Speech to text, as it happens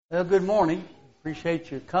Well, good morning.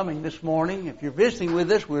 Appreciate you coming this morning. If you're visiting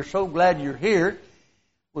with us, we're so glad you're here.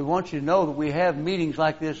 We want you to know that we have meetings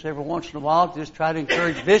like this every once in a while. Just try to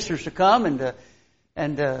encourage visitors to come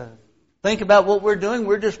and think about what we're doing.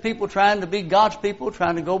 We're just people trying to be God's people,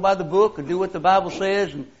 trying to go by the book and do what the Bible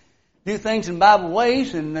says and do things in Bible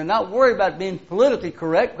ways and not worry about being politically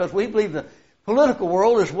correct, because we believe the political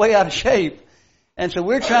world is way out of shape. And so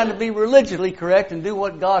we're trying to be religiously correct and do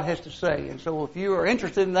what God has to say. And so if you are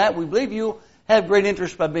interested in that, we believe you'll have great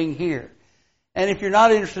interest by being here. And if you're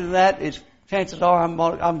not interested in that, chances are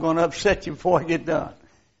I'm going to upset you before I get done.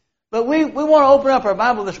 But we want to open up our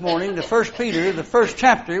Bible this morning to 1 Peter, the first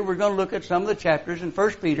chapter. We're going to look at some of the chapters in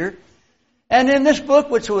 1 Peter. And in this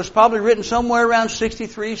book, which was probably written somewhere around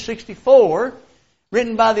 63, 64,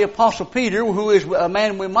 written by the Apostle Peter, who is a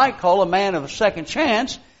man we might call a man of a second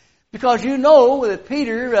chance, because you know that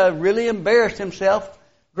Peter really embarrassed himself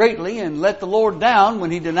greatly and let the Lord down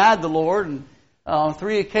when he denied the Lord on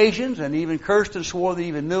 3 occasions, and even cursed and swore that he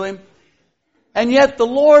even knew him. And yet the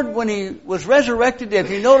Lord, when he was resurrected, if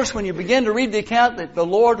you notice when you begin to read the account, that the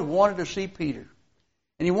Lord wanted to see Peter.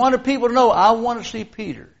 And he wanted people to know, I want to see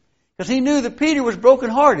Peter. Because he knew that Peter was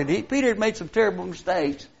brokenhearted. Peter had made some terrible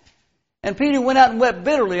mistakes. And Peter went out and wept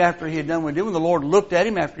bitterly after he had done what he did, when the Lord looked at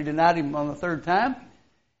him after he denied him on the 3rd time.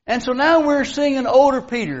 And so now we're seeing an older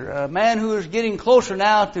Peter, a man who is getting closer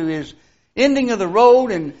now to his ending of the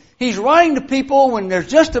road. And he's writing to people when there's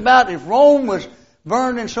just about, if Rome was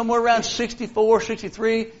burned in somewhere around 64,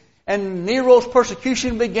 63, and Nero's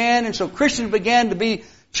persecution began, and so Christians began to be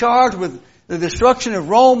charged with the destruction of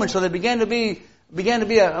Rome, and so they began to be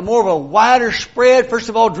a more of a wider spread, first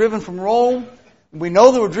of all driven from Rome. We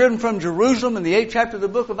know they were driven from Jerusalem in the 8th chapter of the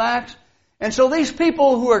book of Acts. And so these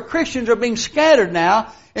people who are Christians are being scattered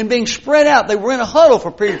now and being spread out. They were in a huddle for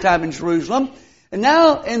a period of time in Jerusalem. And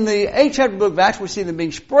now in the 8th chapter of the book of Acts, we see them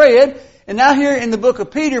being spread. And now here in the book of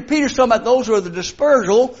Peter, Peter's talking about those who are the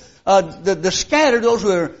dispersal, the scattered, those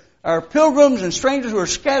who are pilgrims and strangers who are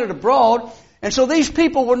scattered abroad. And so these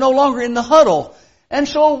people were no longer in the huddle. And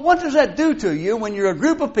so what does that do to you when you're a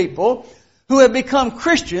group of people who have become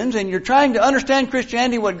Christians and you're trying to understand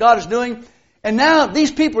Christianity, what God is doing? And now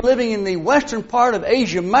these people are living in the western part of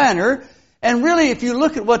Asia Minor. And really, if you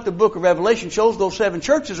look at what the book of Revelation shows, those 7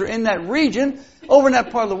 churches are in that region, over in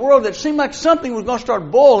that part of the world, that seemed like something was going to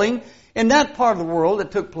start boiling in that part of the world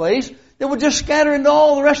that took place, that would just scatter into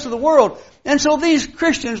all the rest of the world. And so these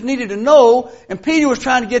Christians needed to know, and Peter was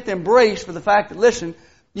trying to get them braced for the fact that, listen,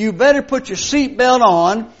 you better put your seatbelt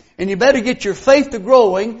on, and you better get your faith to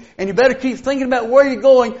growing, and you better keep thinking about where you're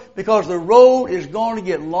going, because the road is going to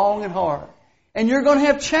get long and hard. And you're going to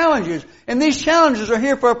have challenges. And these challenges are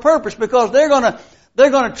here for a purpose, because they're going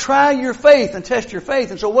to try your faith and test your faith.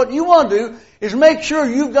 And so what you want to do is make sure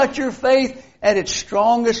you've got your faith at its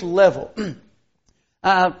strongest level.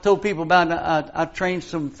 I told people about, I trained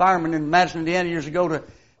some firemen in Madison, Indiana years ago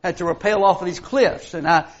had to rappel off of these cliffs. And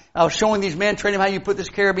I was showing these men, training them how you put this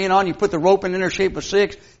carabiner on. You put the rope in their shape of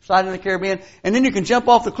 6, slide in the carabiner, and then you can jump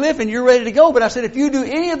off the cliff and you're ready to go. But I said, if you do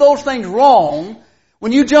any of those things wrong,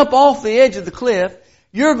 when you jump off the edge of the cliff,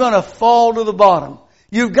 you're going to fall to the bottom.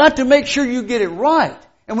 You've got to make sure you get it right.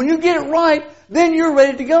 And when you get it right, then you're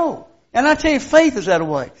ready to go. And I tell you, faith is that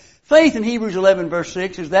way. Faith in Hebrews 11 verse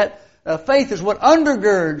 6 is that faith is what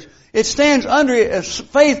undergirds. It stands under it.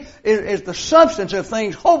 Faith is the substance of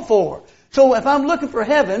things hoped for. So if I'm looking for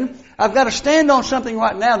heaven, I've got to stand on something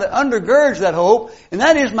right now that undergirds that hope, and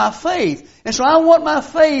that is my faith. And so I want my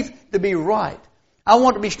faith to be right. I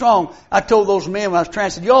want to be strong. I told those men when I was trying, I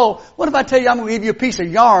said, y'all, what if I tell you I'm going to give you a piece of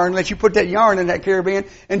yarn, let you put that yarn in that carabiner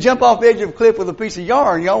and jump off the edge of a cliff with a piece of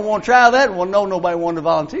yarn? Y'all want to try that? Well, no, nobody wanted to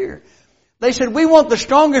volunteer. They said, we want the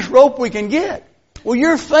strongest rope we can get. Well,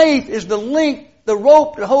 your faith is the link, the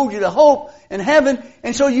rope to hold you to hope and heaven.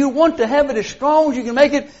 And so you want to have it as strong as you can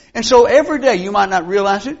make it. And so every day, you might not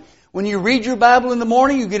realize it, when you read your Bible in the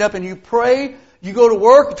morning, you get up and you pray. You go to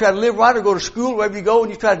work, you try to live right, or go to school, wherever you go,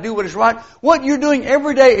 and you try to do what is right. What you're doing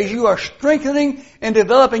every day is you are strengthening and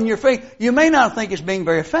developing your faith. You may not think it's being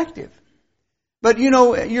very effective. But you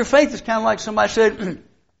know, your faith is kind of like somebody said,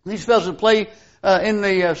 these fellas that play in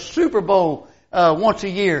the Super Bowl once a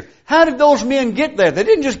year. How did those men get there? They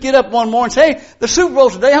didn't just get up one morning and say, hey, the Super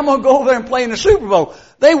Bowl's today, I'm going to go over there and play in the Super Bowl.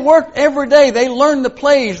 They worked every day. They learned the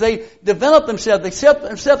plays. They developed themselves. They set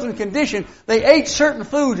themselves in condition. They ate certain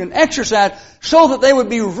foods and exercised so that they would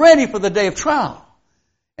be ready for the day of trial.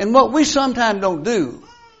 And what we sometimes don't do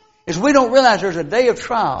is we don't realize there's a day of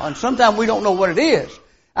trial, and sometimes we don't know what it is.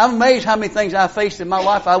 I'm amazed how many things I faced in my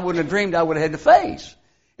life I wouldn't have dreamed I would have had to face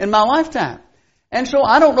in my lifetime. And so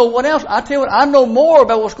I don't know what else. I tell you what, I know more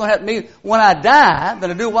about what's going to happen to me when I die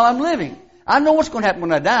than I do while I'm living. I know what's going to happen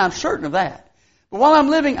when I die. I'm certain of that. But while I'm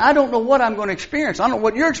living, I don't know what I'm going to experience. I don't know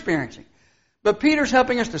what you're experiencing. But Peter's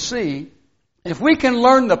helping us to see if we can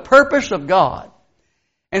learn the purpose of God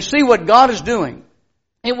and see what God is doing,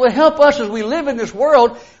 it will help us as we live in this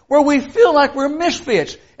world where we feel like we're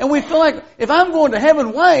misfits. And we feel like, if I'm going to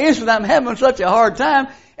heaven, why is it I'm having such a hard time?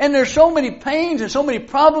 And there's so many pains and so many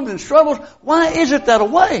problems and struggles. Why is it that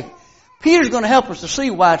way? Peter's going to help us to see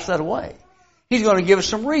why it's that way. He's going to give us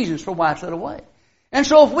some reasons for why it's that way. And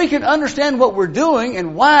so if we can understand what we're doing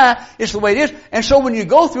and why it's the way it is, and so when you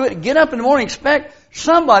go through it, get up in the morning, expect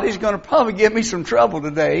somebody's going to probably give me some trouble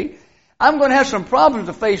today. I'm going to have some problems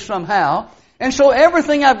to face somehow. And so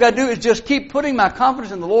everything I've got to do is just keep putting my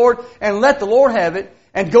confidence in the Lord and let the Lord have it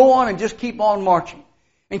and go on and just keep on marching.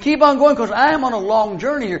 And keep on going because I am on a long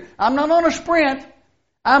journey here. I'm not on a sprint.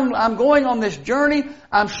 I'm going on this journey.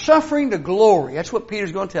 I'm suffering to glory. That's what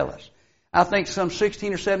Peter's going to tell us. I think some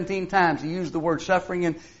 16 or 17 times he used the word suffering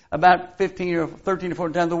and about 15 or 13 or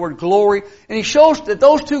 14 times the word glory. And he shows that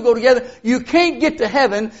those two go together. You can't get to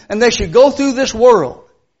heaven unless you go through this world.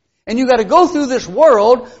 And you got to go through this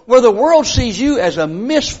world where the world sees you as a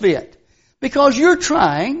misfit. Because you're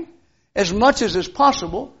trying, as much as is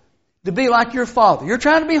possible, to be like your Father. You're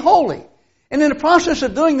trying to be holy. And in the process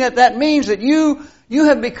of doing that, that means that you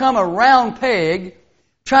have become a round peg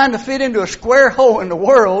trying to fit into a square hole in the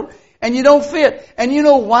world, and you don't fit. And you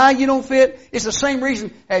know why you don't fit? It's the same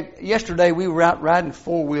reason. Hey, yesterday we were out riding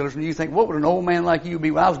four-wheelers, and you think, what would an old man like you be?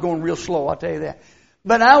 Well, I was going real slow, I'll tell you that.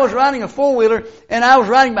 But I was riding a four-wheeler, and I was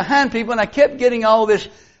riding behind people, and I kept getting all this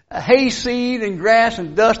hayseed and grass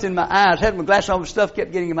and dust in my eyes. I had my glasses on, all the stuff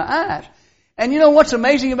kept getting in my eyes. And you know what's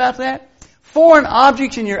amazing about that? Foreign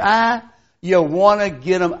objects in your eye, you want to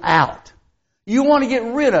get them out. You want to get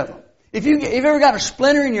rid of them. If you've ever got a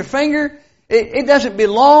splinter in your finger, it doesn't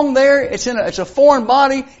belong there. It's a foreign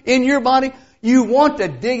body in your body. You want to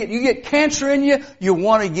dig it. You get cancer in you, you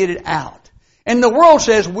want to get it out. And the world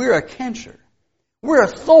says we're a cancer. We're a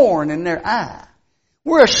thorn in their eye.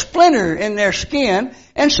 We're a splinter in their skin.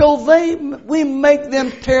 And so we make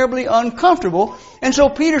them terribly uncomfortable. And so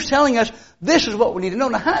Peter's telling us this is what we need to know.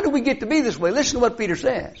 Now, how do we get to be this way? Listen to what Peter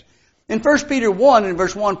says. In 1 Peter 1 and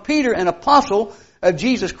verse 1, Peter, an apostle of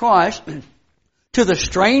Jesus Christ, to the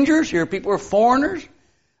strangers, here people are foreigners,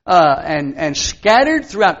 and scattered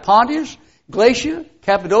throughout Pontus, Galatia,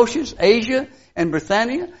 Cappadocia, Asia, and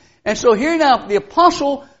Bithynia. And so here now, the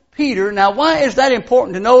apostle Peter. Now, why is that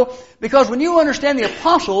important to know? Because when you understand the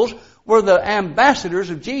apostles were the ambassadors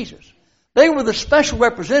of Jesus. They were the special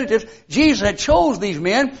representatives. Jesus had chose these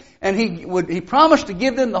men, and he promised to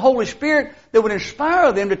give them the Holy Spirit that would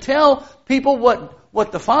inspire them to tell people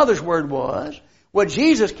what the Father's word was, what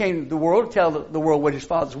Jesus came to the world to tell the world what His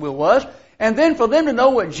Father's will was, and then for them to know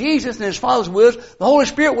what Jesus and His Father's will is, the Holy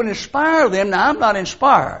Spirit would inspire them. Now, I'm not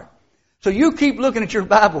inspired. So you keep looking at your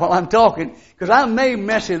Bible while I'm talking, because I may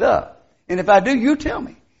mess it up. And if I do, you tell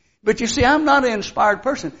me. But you see, I'm not an inspired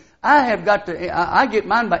person. I get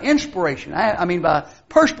mine by inspiration. By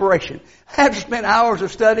perspiration. I have to spend hours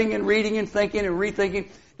of studying and reading and thinking and rethinking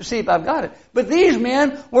to see if I've got it. But these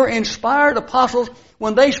men were inspired apostles.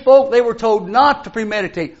 When they spoke, they were told not to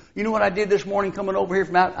premeditate. You know what I did this morning coming over here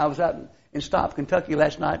I was out in Stop, Kentucky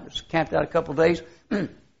last night. Camped out a couple of days.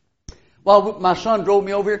 While my son drove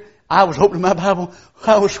me over here, I was opening my Bible,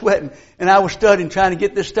 I was sweating, and I was studying, trying to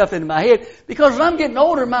get this stuff into my head. Because as I'm getting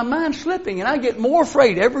older, my mind's slipping, and I get more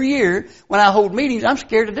afraid every year when I hold meetings. I'm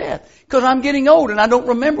scared to death. Because I'm getting old, and I don't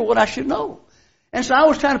remember what I should know. And so I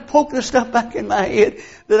was trying to poke this stuff back in my head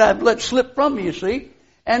that I'd let slip from me, you see.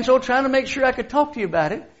 And so trying to make sure I could talk to you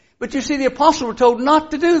about it. But you see, the apostles were told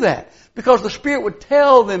not to do that. Because the Spirit would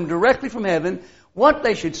tell them directly from heaven what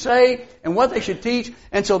they should say and what they should teach.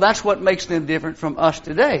 And so that's what makes them different from us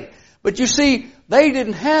today. But you see, they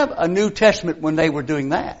didn't have a New Testament when they were doing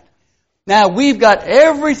that. Now, we've got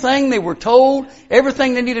everything they were told,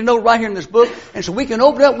 everything they need to know right here in this book. And so we can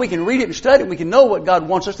open it up, we can read it and study it, we can know what God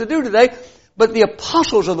wants us to do today. But the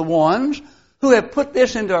apostles are the ones who have put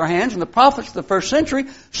this into our hands, and the prophets of the first century,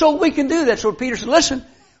 so we can do that. So Peter said, listen,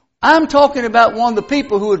 I'm talking about one of the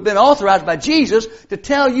people who has been authorized by Jesus to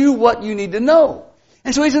tell you what you need to know.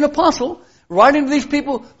 And so he's an apostle, writing to these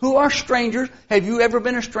people who are strangers. Have you ever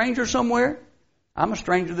been a stranger somewhere? I'm a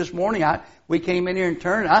stranger this morning. We came in here and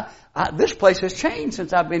turned. This place has changed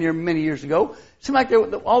since I've been here many years ago. It seemed like there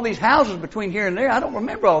were all these houses between here and there. I don't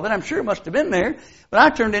remember all that. I'm sure it must have been there. But I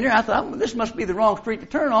turned in here. I thought, this must be the wrong street to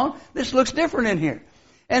turn on. This looks different in here.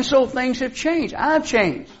 And so things have changed. I've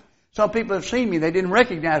changed. Some people have seen me. They didn't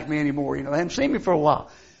recognize me anymore. They haven't seen me for a while.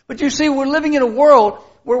 But you see, we're living in a world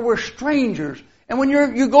where we're strangers. And when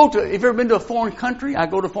if you've ever been to a foreign country, I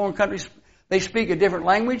go to foreign countries, they speak a different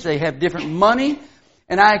language, they have different money,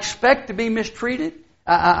 and I expect to be mistreated.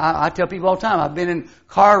 I tell people all the time, I've been in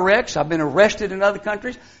car wrecks, I've been arrested in other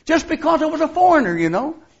countries, just because I was a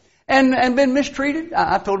foreigner, and been mistreated.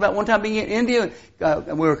 I told about one time being in India,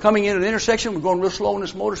 and we were coming into the intersection, we're going real slow on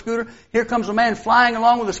this motor scooter. Here comes a man flying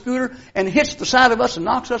along with a scooter and hits the side of us and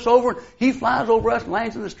knocks us over. And he flies over us and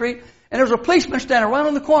lands in the street. And there was a policeman standing right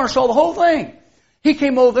on the corner, saw the whole thing. He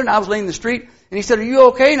came over there and I was laying in the street and he said, "Are you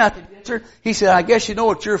okay?" And I said, "Yes, sir." He said, "I guess you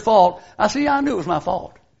know it's your fault." I said, "Yeah, I knew it was my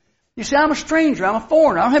fault. You see, I'm a stranger, I'm a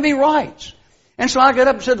foreigner, I don't have any rights." And so I got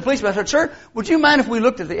up and said to the policeman, I said, "Sir, would you mind if we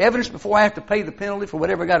looked at the evidence before I have to pay the penalty for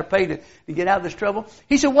whatever I got to pay to get out of this trouble?"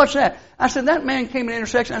 He said, "What's that?" I said, "That man came in the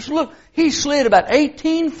intersection." I said, "Look, he slid about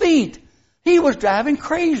 18 feet. He was driving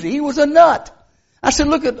crazy. He was a nut." I said,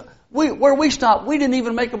 "Look at where we stopped. We didn't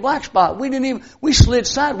even make a black spot. We slid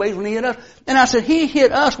sideways when he hit us." And I said, "He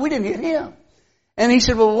hit us. We didn't hit him." And he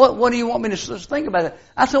said, "Well, what do you want me to think about that?"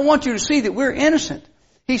 I said, "I want you to see that we're innocent."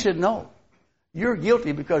 He said, "No. You're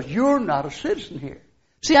guilty because you're not a citizen here."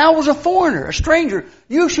 See, I was a foreigner, a stranger.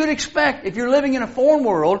 You should expect, if you're living in a foreign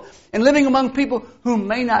world and living among people who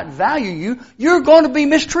may not value you, you're going to be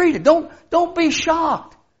mistreated. Don't be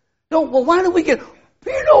shocked. Well, why do we get,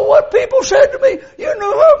 you know what people said to me? You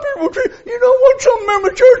know how people treat, you know what, some member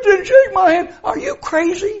of the church didn't shake my hand. Are you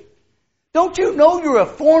crazy? Don't you know you're a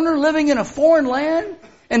foreigner living in a foreign land?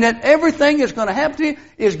 And that everything that's going to happen to you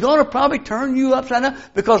is going to probably turn you upside down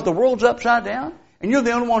because the world's upside down and you're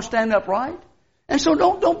the only one standing upright. And so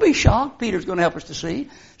don't be shocked. Peter's going to help us to see.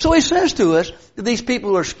 So he says to us that these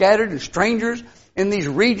people who are scattered and strangers in these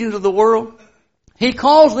regions of the world, he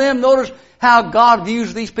calls them, notice how God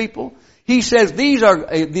views these people. He says these are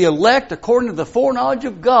the elect according to the foreknowledge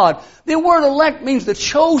of God. The word elect means the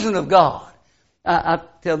chosen of God. I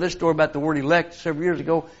tell this story about the word elect several years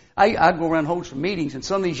ago. I go around holding some meetings, and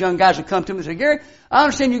some of these young guys would come to me and say, "Gary, I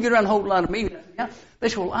understand you get around holding a lot of meetings." I said, "Yeah." They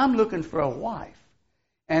said, "Well, I'm looking for a wife.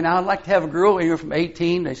 And I'd like to have a girl anywhere from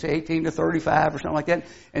 18, they say 18 to 35 or something like that."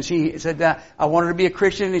 And she said, "I want her to be a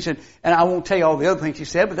Christian." And he said, and I won't tell you all the other things she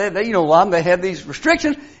said, but they a lot of them, they had these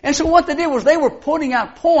restrictions. And so what they did was they were putting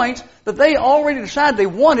out points that they already decided they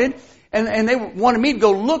wanted, and they wanted me to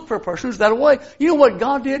go look for a person who's that way. You know what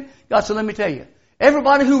God did? God said, "Let me tell you,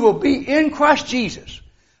 everybody who will be in Christ Jesus,"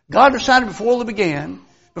 God decided before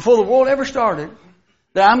the world ever started,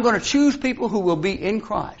 that I'm going to choose people who will be in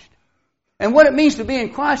Christ. And what it means to be in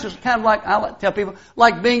Christ is kind of like, I like to tell people,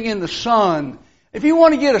 like being in the sun. If you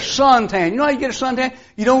want to get a suntan, you know how you get a suntan?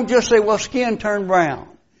 You don't just say, "Well, skin turned brown."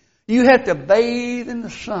 You have to bathe in the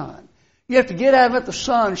sun. You have to get out and let the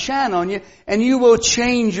sun shine on you, and you will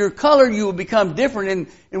change your color. You will become different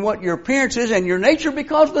in what your appearance is and your nature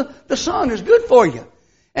because the sun is good for you.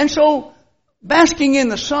 And so, basking in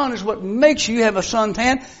the sun is what makes you have a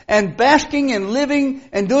suntan, and basking and living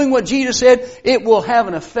and doing what Jesus said, it will have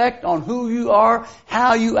an effect on who you are,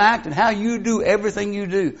 how you act, and how you do everything you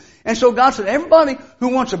do. And so God said, everybody who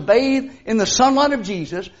wants to bathe in the sunlight of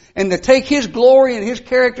Jesus and to take His glory and His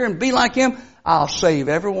character and be like Him, I'll save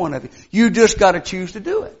every one of you. You just got to choose to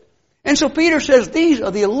do it. And so Peter says these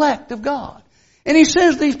are the elect of God. And he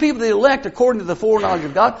says these people, the elect according to the foreknowledge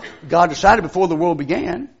of God, God decided before the world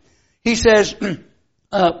began. He says,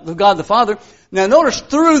 God the Father. Now notice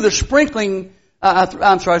through the sprinkling,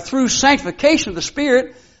 through sanctification of the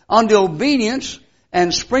Spirit unto obedience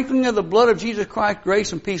and sprinkling of the blood of Jesus Christ,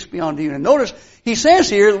 grace and peace be unto you. And notice, he says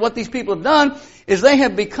here that what these people have done is they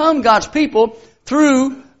have become God's people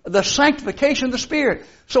through the sanctification of the Spirit.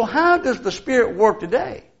 So how does the Spirit work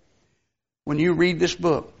today? When you read this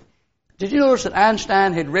book. Did you notice that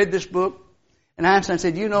Einstein had read this book? And Einstein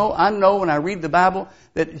said, I know when I read the Bible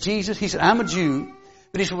that Jesus, he said, I'm a Jew,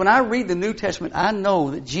 but he said, when I read the New Testament, I know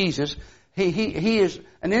that Jesus, he is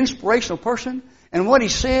an inspirational person, and what he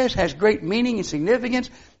says has great meaning and significance.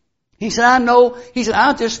 He said,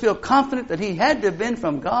 I just feel confident that he had to have been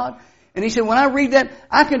from God. And he said, when I read that,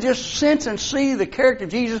 I can just sense and see the character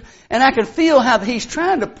of Jesus, and I can feel how he's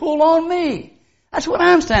trying to pull on me. That's what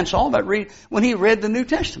Einstein saw when he read the New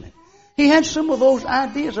Testament. He had some of those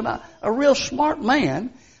ideas about a real smart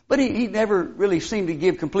man, but he never really seemed to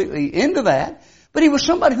give completely into that. But he was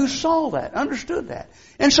somebody who saw that, understood that.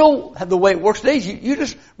 And so the way it works today is you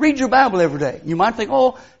just read your Bible every day. You might think,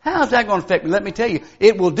 how is that going to affect me? Let me tell you,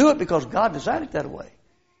 it will do it because God decided that way.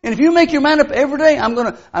 And if you make your mind up every day, I'm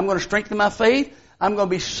going to strengthen my faith. I'm going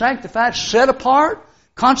to be sanctified, set apart,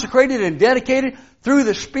 consecrated and dedicated through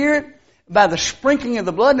the Spirit by the sprinkling of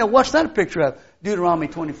the blood. Now what's that a picture of? Deuteronomy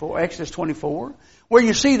 24, Exodus 24. Where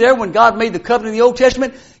you see there when God made the covenant in the Old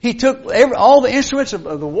Testament, He took all the instruments of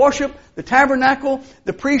the worship, the tabernacle,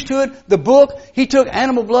 the priesthood, the book. He took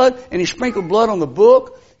animal blood and He sprinkled blood on the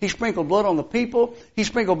book. He sprinkled blood on the people. He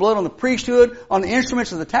sprinkled blood on the priesthood, on the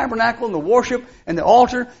instruments of the tabernacle and the worship and the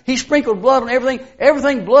altar. He sprinkled blood on everything.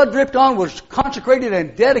 Everything blood dripped on was consecrated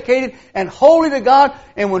and dedicated and holy to God.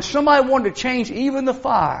 And when somebody wanted to change even the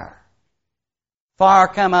fire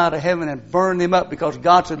came out of heaven and burned them up, because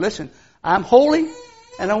God said, listen, I'm holy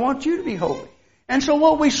and I want you to be holy. And so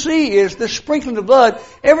what we see is the sprinkling of blood.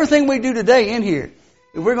 Everything we do today in here,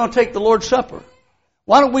 if we're going to take the Lord's Supper,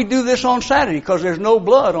 why don't we do this on Saturday? Because there's no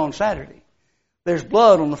blood on Saturday. There's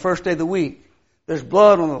blood on the first day of the week. There's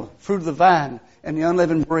blood on the fruit of the vine and the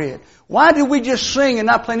unleavened bread. Why do we just sing and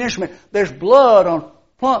not play an instrument? There's blood on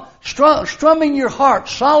strumming your heart,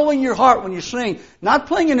 swallowing your heart when you sing, not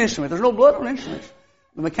playing an instrument. There's no blood on instruments.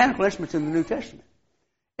 The mechanical instruments in the New Testament.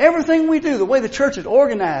 Everything we do, the way the church is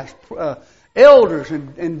organized, elders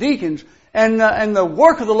and deacons, and the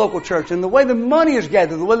work of the local church, and the way the money is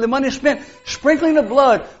gathered, the way the money is spent, sprinkling the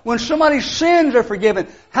blood. When somebody's sins are forgiven,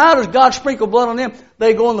 how does God sprinkle blood on them?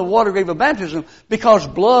 They go in the water grave of baptism, because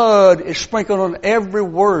blood is sprinkled on every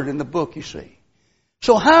word in the book, you see.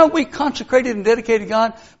 So how are we consecrated and dedicated to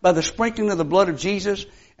God? By the sprinkling of the blood of Jesus.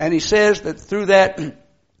 And He says that through that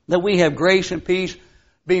we have grace and peace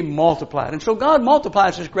be multiplied. And so God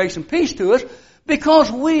multiplies His grace and peace to us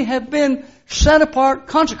because we have been set apart,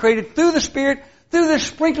 consecrated through the Spirit, through the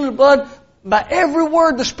sprinkling of blood, by every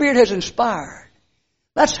word the Spirit has inspired.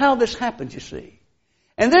 That's how this happens, you see.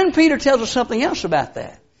 And then Peter tells us something else about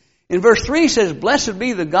that. In verse 3 he says, blessed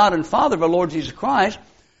be the God and Father of our Lord Jesus Christ,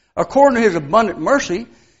 according to His abundant mercy,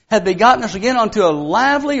 hath begotten us again unto a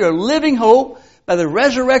lively or living hope by the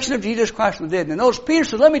resurrection of Jesus Christ from the dead. Now notice Peter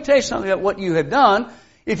says, let me tell you something about what you have done.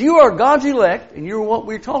 If you are God's elect, and you're what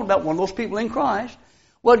we're talking about, one of those people in Christ,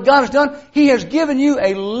 what God has done, He has given you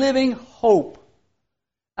a living hope.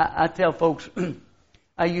 I tell folks,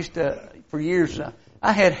 I used to, for years,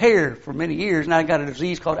 I had hair for many years, and I got a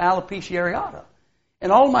disease called alopecia areata.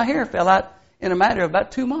 And all my hair fell out in a matter of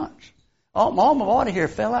about 2 months. All my body hair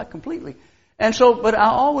fell out completely. And so, but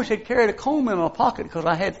I always had carried a comb in my pocket because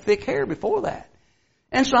I had thick hair before that.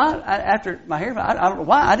 And so after my hair, I don't know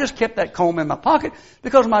why, I just kept that comb in my pocket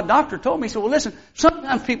because my doctor told me, he said, well, listen,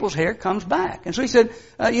 sometimes people's hair comes back. And so he said,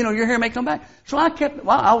 your hair may come back. So I kept,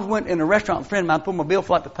 I went in a restaurant with a friend of mine, put my bill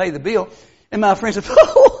for to pay the bill. And my friend said,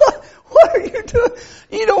 what are you doing?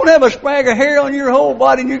 You don't have a sprag of hair on your whole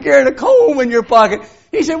body and you're carrying a comb in your pocket.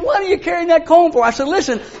 He said, what are you carrying that comb for? I said,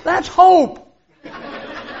 listen, that's hope.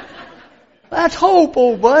 That's hope,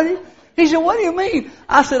 old buddy. He said, what do you mean?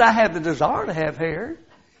 I said, I have the desire to have hair.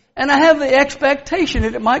 And I have the expectation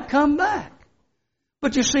that it might come back.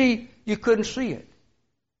 But you see, you couldn't see it.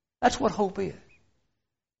 That's what hope is.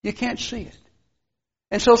 You can't see it.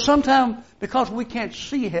 And so sometimes, because we can't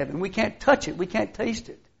see heaven, we can't touch it, we can't taste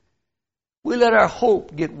it, we let our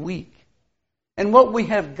hope get weak. And what we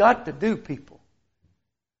have got to do, people,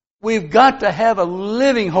 we've got to have a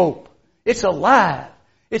living hope. It's alive.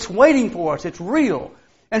 It's waiting for us. It's real.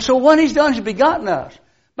 And so what He's done is begotten us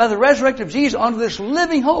by the resurrection of Jesus unto this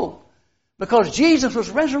living hope, because Jesus was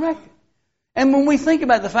resurrected. And when we think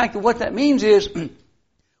about the fact that what that means is,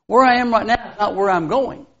 where I am right now is not where I'm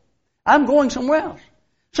going. I'm going somewhere else.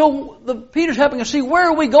 So Peter's helping us see, where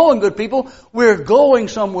are we going, good people? We're going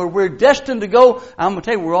somewhere. We're destined to go. I'm going to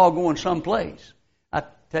tell you, we're all going someplace. I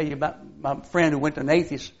tell you about my friend who went to an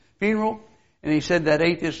atheist funeral, and he said that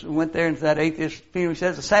atheist went there, and that atheist funeral, he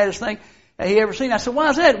says, the saddest thing he ever seen. I said, why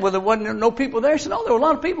is that? Well, there wasn't no people there. He said, no, there were a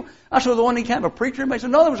lot of people. I said, well, the one he kind of a preacher. He said,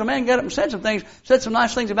 no, there was a man got up and said some things, said some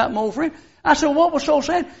nice things about my old friend. I said, well, what was so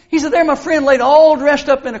sad? He said, there my friend laid all dressed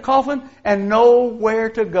up in a coffin and nowhere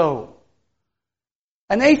to go.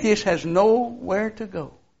 An atheist has nowhere to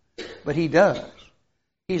go. But he does.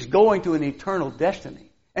 He's going to an eternal destiny.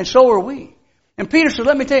 And so are we. And Peter said,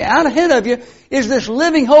 let me tell you, out ahead of you is this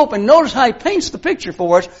living hope. And notice how he paints the picture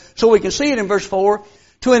for us so we can see it in verse 4.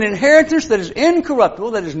 To an inheritance that is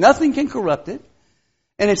incorruptible, that is nothing can corrupt it,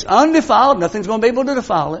 and it's undefiled, nothing's going to be able to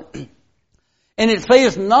defile it, and it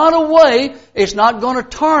fadeth not away, it's not going to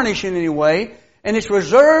tarnish in any way, and it's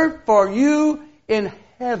reserved for you in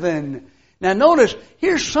heaven. Now notice,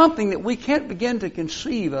 here's something that we can't begin to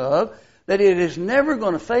conceive of, that it is never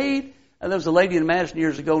going to fade. And there was a lady in Madison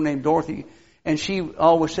years ago named Dorothy, And she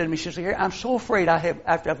always said to me, she said, I'm so afraid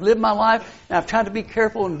after I've lived my life and I've tried to be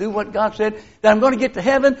careful and do what God said, that I'm going to get to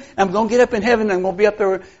heaven, I'm going to get up in heaven, and I'm going to be up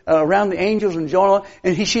there around the angels and join.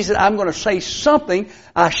 And she said, I'm going to say something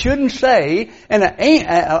I shouldn't say, and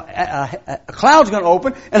a cloud's going to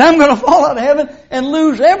open, and I'm going to fall out of heaven and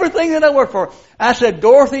lose everything that I work for. I said,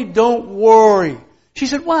 Dorothy, don't worry. She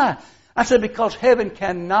said, why? I said, because heaven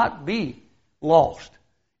cannot be lost.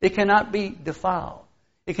 It cannot be defiled.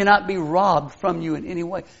 It cannot be robbed from you in any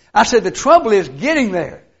way. I said, the trouble is getting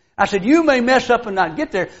there. I said, you may mess up and not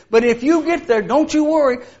get there, but if you get there, don't you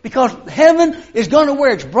worry, because heaven is going to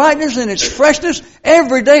wear its brightness and its freshness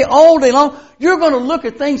every day, all day long. You're going to look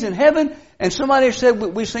at things in heaven, and somebody said,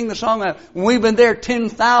 we sing the song, when we've been there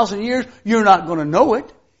 10,000 years, you're not going to know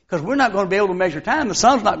it, because we're not going to be able to measure time. The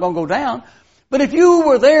sun's not going to go down. But if you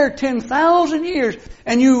were there 10,000 years,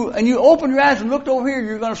 and you opened your eyes and looked over here,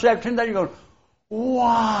 you're going to say after 10,000, you're going,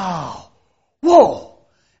 wow, whoa.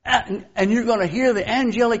 And you're going to hear the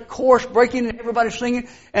angelic chorus breaking and everybody singing.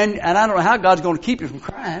 And I don't know how God's going to keep you from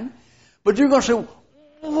crying. But you're going to say,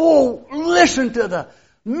 whoa, listen to the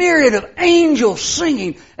myriad of angels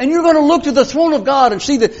singing. And you're going to look to the throne of God and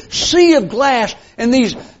see the sea of glass and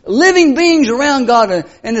these living beings around God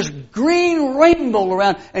and this green rainbow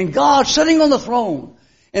around and God sitting on the throne.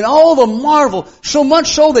 And all the marvel, so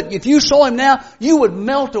much so that if you saw Him now, you would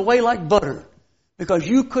melt away like butter. Because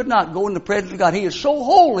you could not go in the presence of God. He is so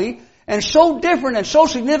holy and so different and so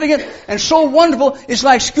significant and so wonderful. It's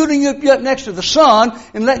like scooting you up next to the sun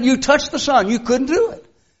and letting you touch the sun. You couldn't do it.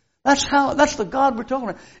 That's the God we're talking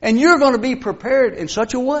about. And you're going to be prepared in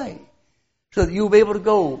such a way so that you'll be able to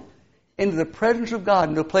go into the presence of God,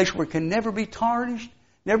 into a place where it can never be tarnished,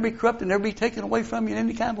 never be corrupted, never be taken away from you in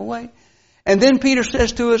any kind of way. And then Peter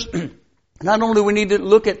says to us, not only do we need to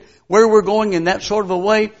look at where we're going in that sort of a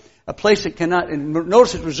way, a place that cannot, and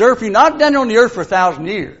notice it's reserved for you, not down on the earth for 1,000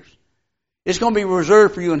 years. It's going to be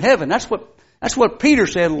reserved for you in heaven. That's what Peter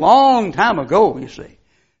said a long time ago, you see.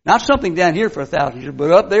 Not something down here for 1,000 years,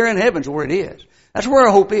 but up there in heaven's where it is. That's where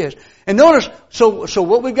our hope is. And notice, so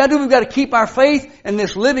what we've got to do, we've got to keep our faith in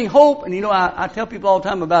this living hope. And you know, I tell people all the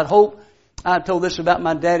time about hope. I told this about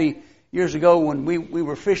my daddy years ago when we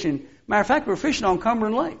were fishing. Matter of fact, we were fishing on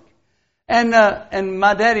Cumberland Lake. And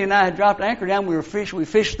my daddy and I had dropped anchor down. We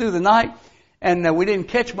fished through the night, and we didn't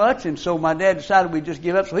catch much. And so my dad decided we'd just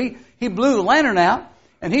give up. So he blew the lantern out,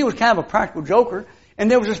 and he was kind of a practical joker. And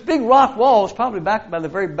there was this big rock wall. It's probably back by the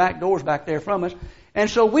very back doors back there from us. And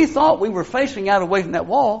so we thought we were facing out away from that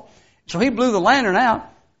wall. So he blew the lantern out,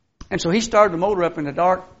 and so he started the motor up in the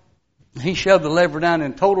dark. He shoved the lever down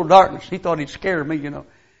in total darkness. He thought he'd scare me, you know.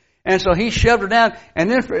 And so he shoved her down, and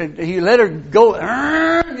then he let her go,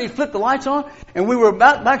 and he flipped the lights on, and we were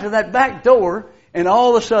about back to that back door, and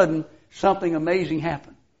all of a sudden, something amazing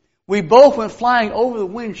happened. We both went flying over the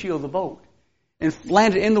windshield of the boat, and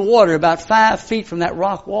landed in the water about 5 feet from that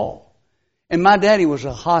rock wall. And my daddy was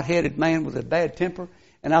a hot-headed man with a bad temper,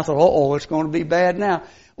 and I thought, it's going to be bad now.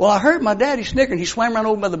 Well, I heard my daddy snickering. He swam around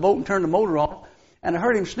over by the boat and turned the motor off. And I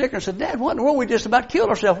heard him snicker and said, Dad, what in the world? We just about killed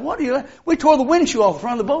ourselves. We tore the windshield off the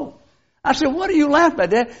front of the boat. I said, what are you laughing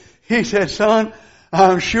at, Dad? He said, son,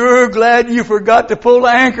 I'm sure glad you forgot to pull the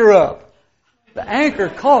anchor up. The anchor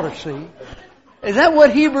caught us, see. Is that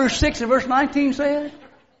what Hebrews 6 and verse 19 says?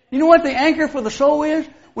 You know what the anchor for the soul is?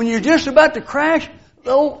 When you're just about to crash,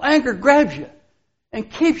 the old anchor grabs you and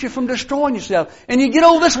keeps you from destroying yourself. And you get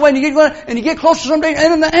over this way and you get close to something,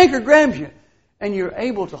 and then the anchor grabs you. And you're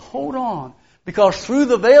able to hold on. Because through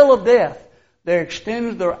the veil of death, there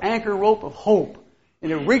extends their anchor rope of hope.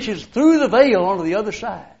 And it reaches through the veil onto the other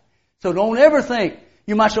side. So don't ever think,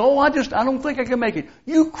 you might say, I don't think I can make it.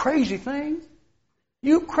 You crazy thing.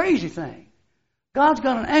 You crazy thing. God's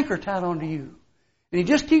got an anchor tied onto you. And He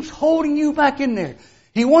just keeps holding you back in there.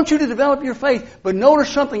 He wants you to develop your faith. But notice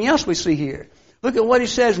something else we see here. Look at what He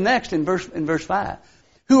says next in verse 5.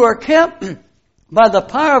 Who are kept by the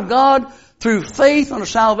power of God through faith unto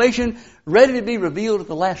salvation, ready to be revealed at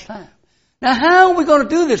the last time. Now, how are we going to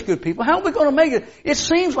do this, good people? How are we going to make it? It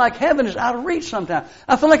seems like heaven is out of reach sometimes.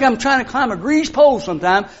 I feel like I'm trying to climb a grease pole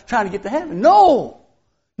sometimes, trying to get to heaven. No.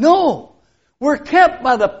 We're kept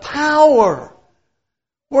by the power.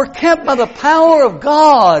 We're kept by the power of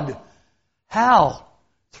God. How?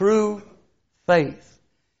 Through faith.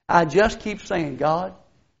 I just keep saying, God,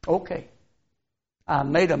 okay, I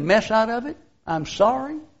made a mess out of it. I'm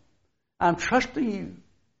sorry. I'm trusting You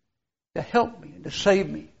to help me and to save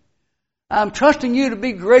me. I'm trusting You to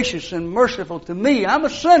be gracious and merciful to me. I'm a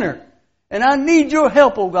sinner, and I need Your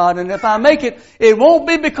help, oh God. And if I make it, it won't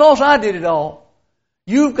be because I did it all.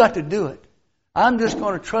 You've got to do it. I'm just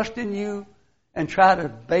going to trust in You and try to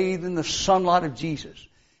bathe in the sunlight of Jesus.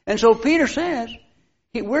 And so Peter says,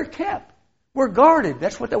 we're kept. We're guarded.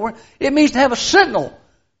 That's what that word. It means to have a sentinel.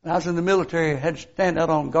 When I was in the military, I had to stand out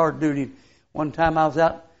on guard duty. One time I was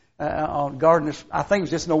out on guard, and I think it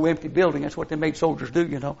was just an old empty building. That's what they made soldiers do,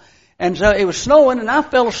 you know. And so it was snowing, and I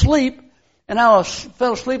fell asleep. And I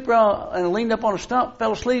fell asleep and I leaned up on a stump,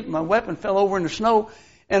 fell asleep. My weapon fell over in the snow.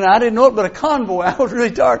 And I didn't know it, but a convoy, I was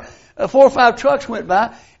really tired. 4 or 5 trucks went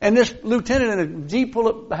by, and this lieutenant in a Jeep pulled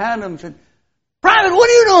up behind them and said, "Private, what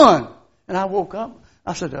are you doing?" And I woke up.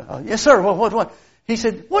 I said, "Yes, sir. What? He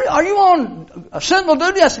said, "What? Are you on a sentinel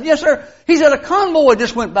duty?" I said, "Yes, sir." He said, "A convoy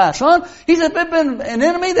just went by, son." He said, "They've been an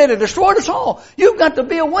enemy. They'd have destroyed us all. You've got to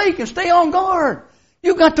be awake and stay on guard.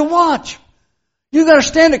 You've got to watch. You've got to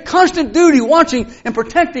stand at constant duty, watching and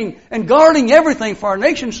protecting and guarding everything for our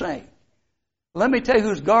nation's sake." Let me tell you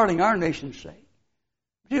who's guarding our nation's sake.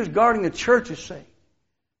 Who's guarding the church's sake.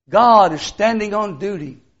 God is standing on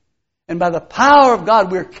duty. And by the power of God,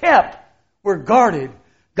 we're kept. We're guarded.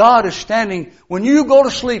 God is standing. When you go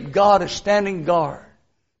to sleep, God is standing guard.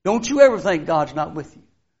 Don't you ever think God's not with you.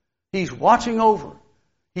 He's watching over.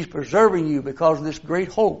 He's preserving you because of this great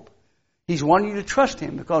hope. He's wanting you to trust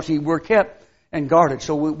Him because we're kept and guarded.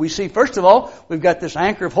 So we see, first of all, we've got this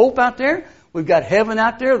anchor of hope out there. We've got heaven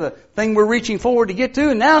out there, the thing we're reaching forward to get to.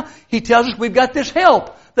 And now He tells us we've got this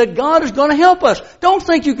help, that God is going to help us. Don't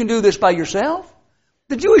think you can do this by yourself.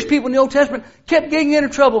 The Jewish people in the Old Testament kept getting into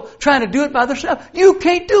trouble trying to do it by themselves. You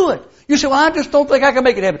can't do it. You say, "Well, I just don't think I can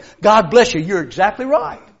make it happen." God bless you. You're exactly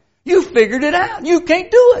right. You figured it out. You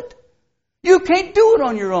can't do it. You can't do it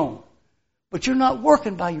on your own. But you're not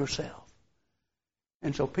working by yourself.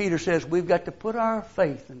 And so Peter says we've got to put our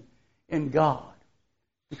faith in God,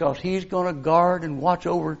 because He's going to guard and watch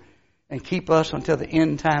over and keep us until the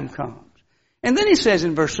end time comes. And then he says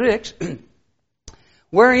in verse 6,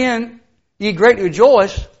 "Wherein ye greatly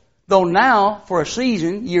rejoice, though now for a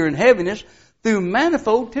season ye are in heaviness, through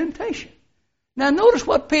manifold temptation." Now notice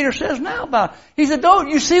what Peter says now about it. He said, "Don't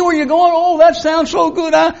you see where you're going? Oh, that sounds so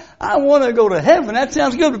good. I want to go to heaven. That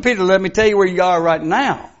sounds good." But Peter, let me tell you where you are right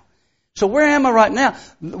now. So where am I right now?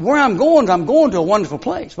 Where I'm going to a wonderful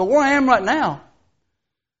place. But where I am right now,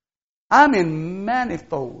 I'm in many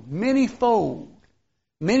folds.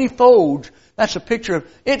 That's a picture of,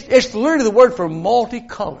 it's literally the word for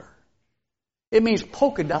multicolor. It means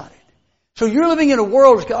polka dotted. So you're living in a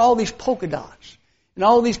world that's got all these polka dots and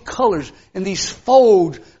all these colors and these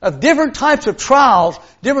folds of different types of trials,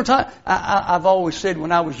 different types. I've always said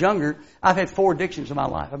when I was younger, I've had 4 addictions in my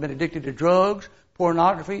life. I've been addicted to drugs,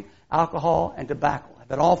 pornography, alcohol, and tobacco. I've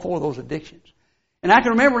had all 4 of those addictions. And I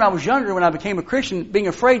can remember when I was younger, when I became a Christian, being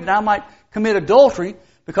afraid that I might commit adultery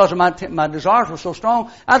because of my desires were so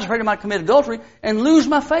strong. I was afraid I might commit adultery and lose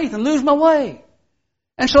my faith and lose my way.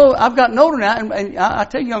 And so I've gotten older now, and I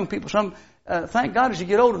tell young people, thank God as you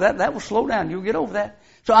get older, that will slow down. You'll get over that.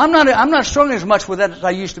 So I'm not struggling as much with that as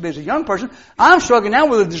I used to be as a young person. I'm struggling now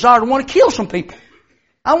with a desire to want to kill some people.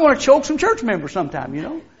 I want to choke some church members sometime, you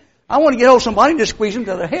know. I want to get hold of somebody and just squeeze them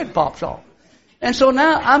till their head pops off. And so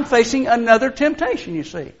now I'm facing another temptation, you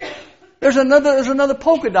see. There's another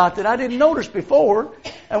polka dot that I didn't notice before.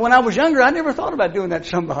 And when I was younger, I never thought about doing that to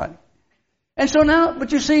somebody. And so now,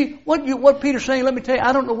 but you see, what Peter's saying, let me tell you,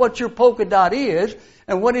 I don't know what your polka dot is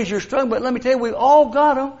and what is your struggle, but let me tell you, we've all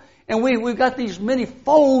got them. And we've got these many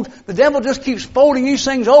folds. The devil just keeps folding these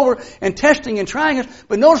things over and testing and trying us.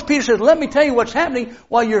 But notice Peter says, let me tell you what's happening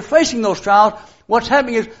while you're facing those trials. What's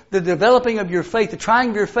happening is the developing of your faith, the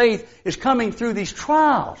trying of your faith is coming through these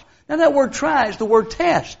trials. Now that word try is the word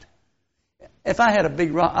test. If I had a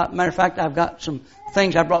big rock, matter of fact, I've got some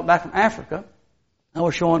things I brought back from Africa. I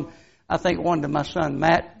was showing, I think, one to my son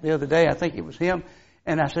Matt the other day. I think it was him.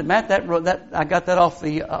 And I said, Matt, that I got that off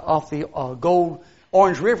the Gold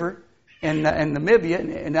Orange River in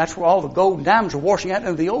Namibia, and that's where all the gold and diamonds are washing out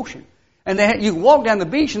into the ocean. And you can walk down the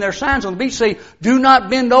beach, and there are signs on the beach say, "Do not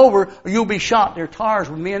bend over, or you'll be shot." There are tires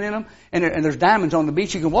with men in them, and there's diamonds on the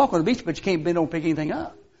beach. You can walk on the beach, but you can't bend over and pick anything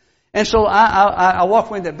up. And so I walked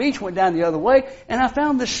away that beach, went down the other way, and I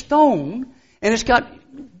found this stone, and it's got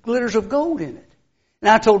glitters of gold in it. And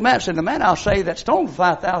I told Matt, I said, "Matt, I'll sell you that stone for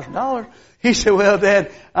 $5,000. He said, "Well,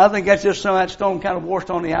 Dad, I think that's just some of that stone kind of washed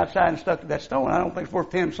on the outside and stuck to that stone. I don't think it's worth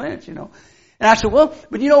 10 cents, you know." And I said, "Well,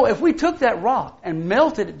 but you know, if we took that rock and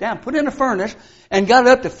melted it down, put it in a furnace, and got it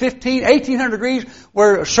up to 1,800 degrees,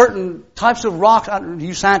 where certain types of rocks,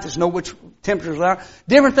 you scientists know which temperatures they are,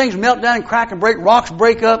 different things melt down and crack and break, rocks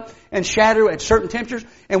break up and shatter at certain temperatures,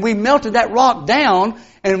 and we melted that rock down,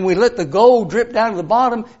 and we let the gold drip down to the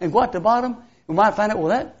bottom and go at the bottom, we might find out, well,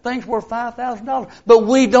 that thing's worth $5,000. But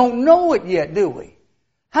we don't know it yet, do we?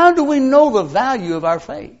 How do we know the value of our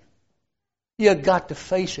faith? You've got to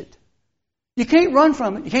face it. You can't run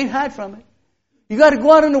from it. You can't hide from it. You got to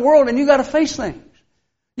go out in the world and you got to face things.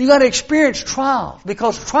 You got to experience trials,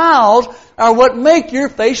 because trials are what make your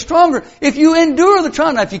faith stronger. If you endure the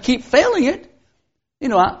trial, now if you keep failing it, you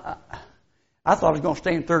know, I thought I was going to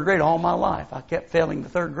stay in third grade all my life. I kept failing the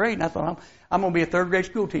third grade, and I thought I'm going to be a third grade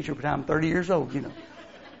school teacher by the time I'm 30 years old, you know.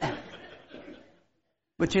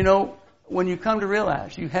 But you know, when you come to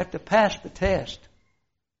realize you have to pass the test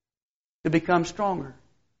to become stronger.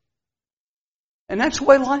 And that's the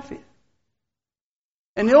way life is.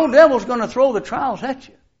 And the old devil's going to throw the trials at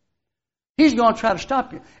you. He's going to try to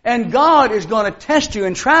stop you. And God is going to test you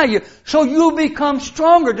and try you so you'll become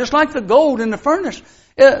stronger, just like the gold in the furnace.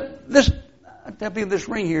 This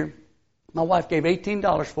ring here, my wife gave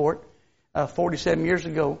 $18 for it 47 years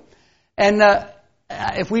ago. And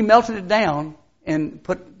if we melted it down and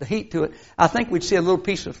put the heat to it, I think we'd see a little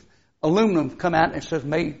piece of aluminum come out and it says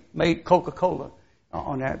made Coca-Cola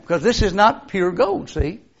on that. Because this is not pure gold,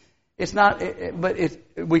 see? It's not,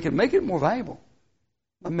 we can make it more valuable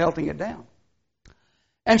by melting it down.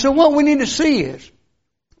 And so what we need to see is,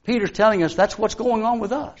 Peter's telling us that's what's going on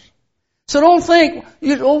with us. So don't think,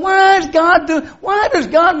 why is God doing, why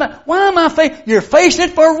am I facing? You're facing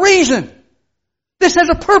it for a reason. This has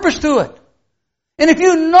a purpose to it. And if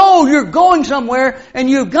you know you're going somewhere and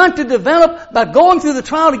you've got to develop by going through the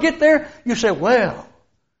trial to get there, you say, well,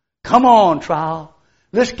 come on, trial.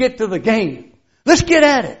 Let's get to the game. Let's get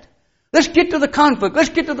at it. Let's get to the conflict. Let's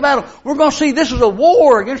get to the battle. We're going to see this is a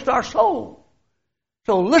war against our soul.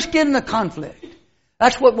 So let's get in the conflict.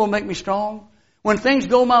 That's what will make me strong. When things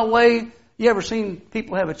go my way, you ever seen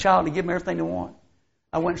people have a child to give them everything they want?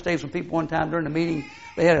 I went and stayed with some people one time during the meeting.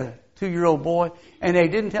 They had a 2-year-old boy, and they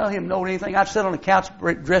didn't tell him no to anything. I'd sit on the couch,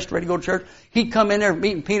 dressed, ready to go to church. He'd come in there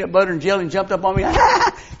eating peanut butter and jelly and jumped up on me,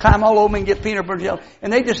 climb all over me and get peanut butter and jelly.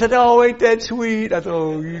 And they just said, oh, ain't that sweet? I thought,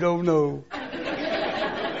 oh, you don't know.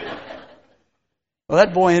 Well,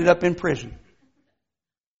 that boy ended up in prison.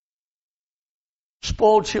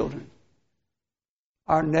 Spoiled children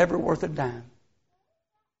are never worth a dime.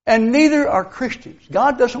 And neither are Christians.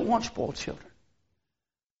 God doesn't want spoiled children.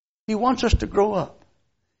 He wants us to grow up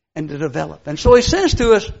and to develop. And so He says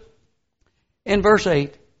to us in verse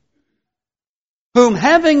 8, whom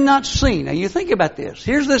having not seen. Now you think about this.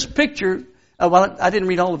 Here's this picture. Well, I didn't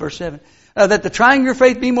read all of verse 7. That the trying of your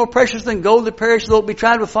faith be more precious than gold that perishes, though it be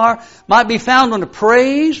tried with fire, might be found unto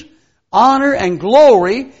praise, honor, and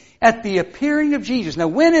glory at the appearing of Jesus. Now,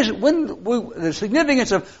 the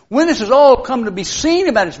significance of when this has all come to be seen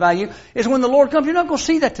about its value is when the Lord comes. You're not going to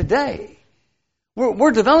see that today.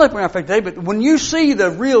 We're developing our faith today, but when you see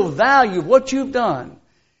the real value of what you've done,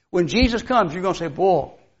 when Jesus comes, you're going to say,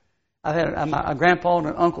 boy, I had a grandpa and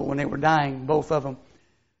an uncle when they were dying, both of them,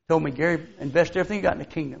 told me, Gary, invest everything you got in the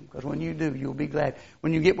kingdom, because when you do, you'll be glad.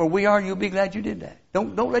 When you get where we are, you'll be glad you did that.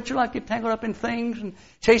 Don't let your life get tangled up in things and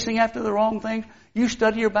chasing after the wrong things. You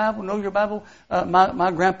study your Bible, know your Bible.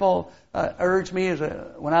 My grandpa urged me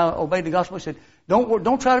when I obeyed the gospel. He said,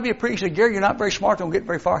 "Don't try to be a preacher." He said, "Gary, you're not very smart. Don't get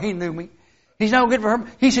very far." He knew me. He's not good for him.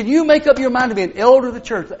 He said, "You make up your mind to be an elder of the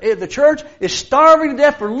church. The church is starving to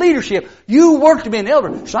death for leadership. You work to be an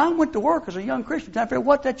elder." So I went to work as a young Christian trying to figure out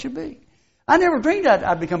what that should be. I never dreamed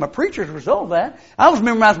I'd become a preacher as a result of that. I was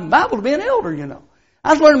memorizing my Bible to be an elder, you know.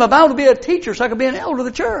 I was learning my Bible to be a teacher so I could be an elder of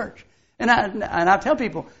the church. And I tell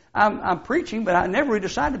people, I'm preaching, but I never really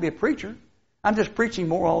decided to be a preacher. I'm just preaching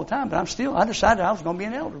more all the time, but I decided I was going to be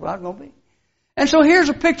an elder, but I was going to be. And so here's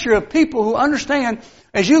a picture of people who understand,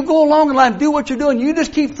 as you go along in life, do what you're doing, you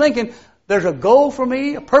just keep thinking, there's a goal for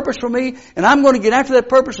me, a purpose for me, and I'm going to get after that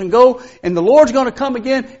purpose and go, and the Lord's going to come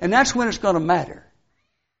again, and that's when it's going to matter.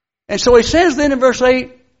 And so He says then in verse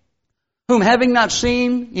 8, whom having not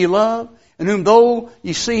seen, ye love, and whom though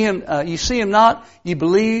ye see Him not, ye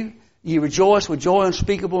believe, ye rejoice with joy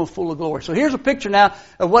unspeakable and full of glory. So here's a picture now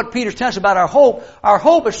of what Peter's telling us about our hope. Our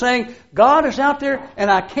hope is saying, God is out there and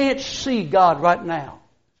I can't see God right now.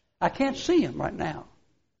 I can't see Him right now.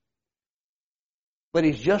 But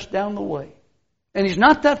He's just down the way. And He's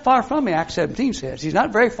not that far from me, Acts 17 says. He's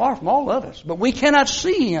not very far from all of us. But we cannot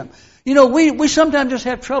see Him. You know, we sometimes just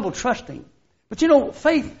have trouble trusting. But you know,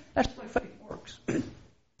 faith, that's the way faith works.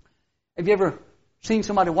 Have you ever seen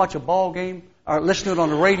somebody watch a ball game or listen to it on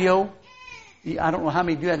the radio? I don't know how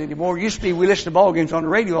many do that anymore. Used to be we listen to ball games on the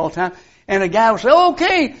radio all the time. And a guy would say,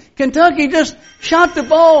 okay, Kentucky just shot the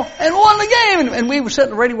ball and won the game. And we would sit in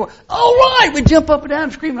the radio, all right. We'd jump up and down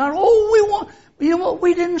and scream out, oh, we won. You know what?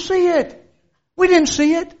 We didn't see it. We didn't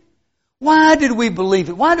see it. Why did we believe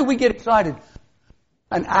it? Why did we get excited?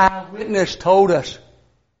 An eyewitness told us.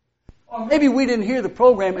 Or maybe we didn't hear the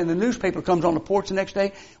program and the newspaper comes on the porch the next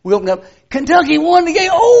day. We open up, Kentucky won the game.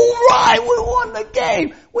 Oh, right, we won the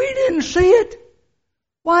game. We didn't see it.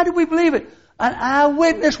 Why did we believe it? An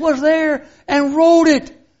eyewitness was there and wrote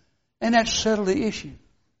it. And that settled the issue.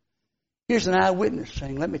 Here's an eyewitness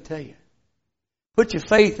saying, let me tell you. Put your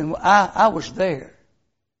faith in, I was there.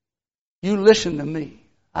 You listened to me.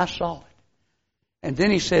 I saw it. And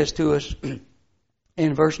then he says to us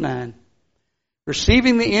in verse 9,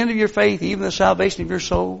 receiving the end of your faith, even the salvation of your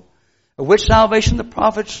soul, of which salvation the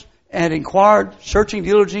prophets had inquired, searching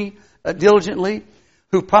diligently,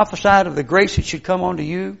 who prophesied of the grace that should come unto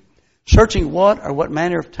you, searching what or what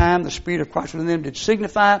manner of time the Spirit of Christ within them did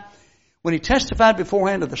signify, when he testified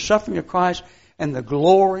beforehand of the suffering of Christ and the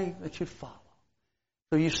glory that should follow.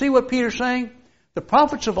 So you see what Peter's saying? The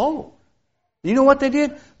prophets of old, you know what they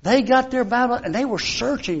did? They got their Bible and they were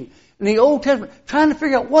searching in the Old Testament, trying to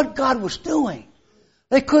figure out what God was doing.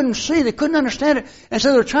 They couldn't see, they couldn't understand it, and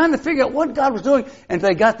so they're trying to figure out what God was doing, and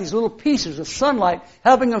they got these little pieces of sunlight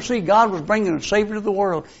helping them see God was bringing a Savior to the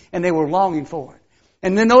world, and they were longing for it.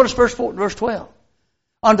 And then notice verse 12.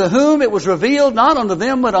 Unto whom it was revealed, not unto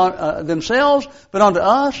them but on themselves, but unto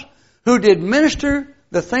us, who did minister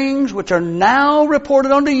the things which are now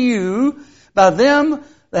reported unto you by them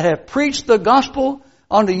that have preached the gospel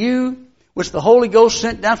unto you, which the Holy Ghost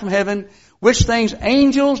sent down from heaven, which things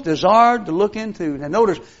angels desired to look into. Now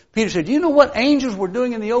notice, Peter said, do you know what angels were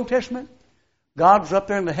doing in the Old Testament? God was up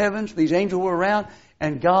there in the heavens, these angels were around,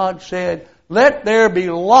 and God said, let there be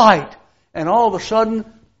light. And all of a sudden,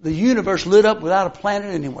 the universe lit up without a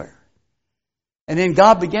planet anywhere. And then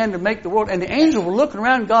God began to make the world, and the angels were looking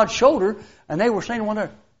around God's shoulder, and they were saying to one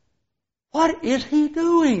another, what is He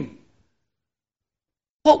doing?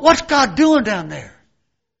 What's God doing down there?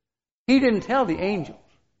 He didn't tell the angels.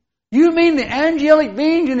 You mean the angelic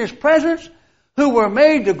beings in His presence who were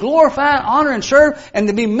made to glorify, honor, and serve and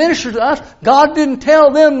to be ministered to us? God didn't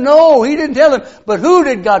tell them. No, He didn't tell them. But who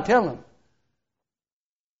did God tell them?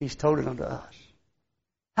 He's told it unto us.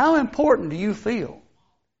 How important do you feel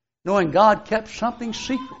knowing God kept something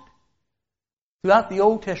secret throughout the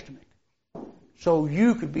Old Testament so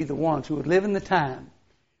you could be the ones who would live in the time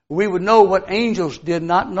we would know what angels did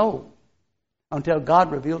not know until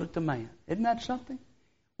God revealed it to man? Isn't that something?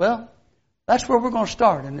 Well, that's where we're going to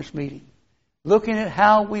start in this meeting. Looking at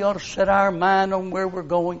how we ought to set our mind on where we're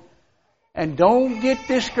going. And don't get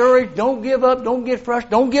discouraged. Don't give up. Don't get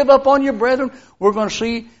frustrated. Don't give up on your brethren. We're going to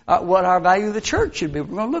see what our value of the church should be.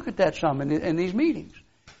 We're going to look at that some in these meetings.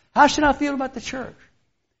 How should I feel about the church?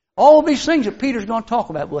 All these things that Peter's going to talk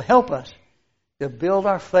about will help us to build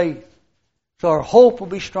our faith so our hope will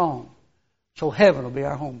be strong, so heaven will be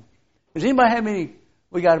our home. Does anybody have any,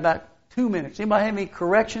 we got about 2 minutes. Anybody have any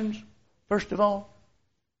corrections, first of all?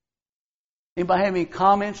 Anybody have any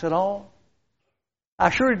comments at all?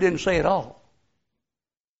 I sure didn't say it all.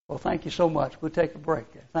 Well, thank you so much. We'll take a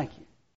break there. Thank you.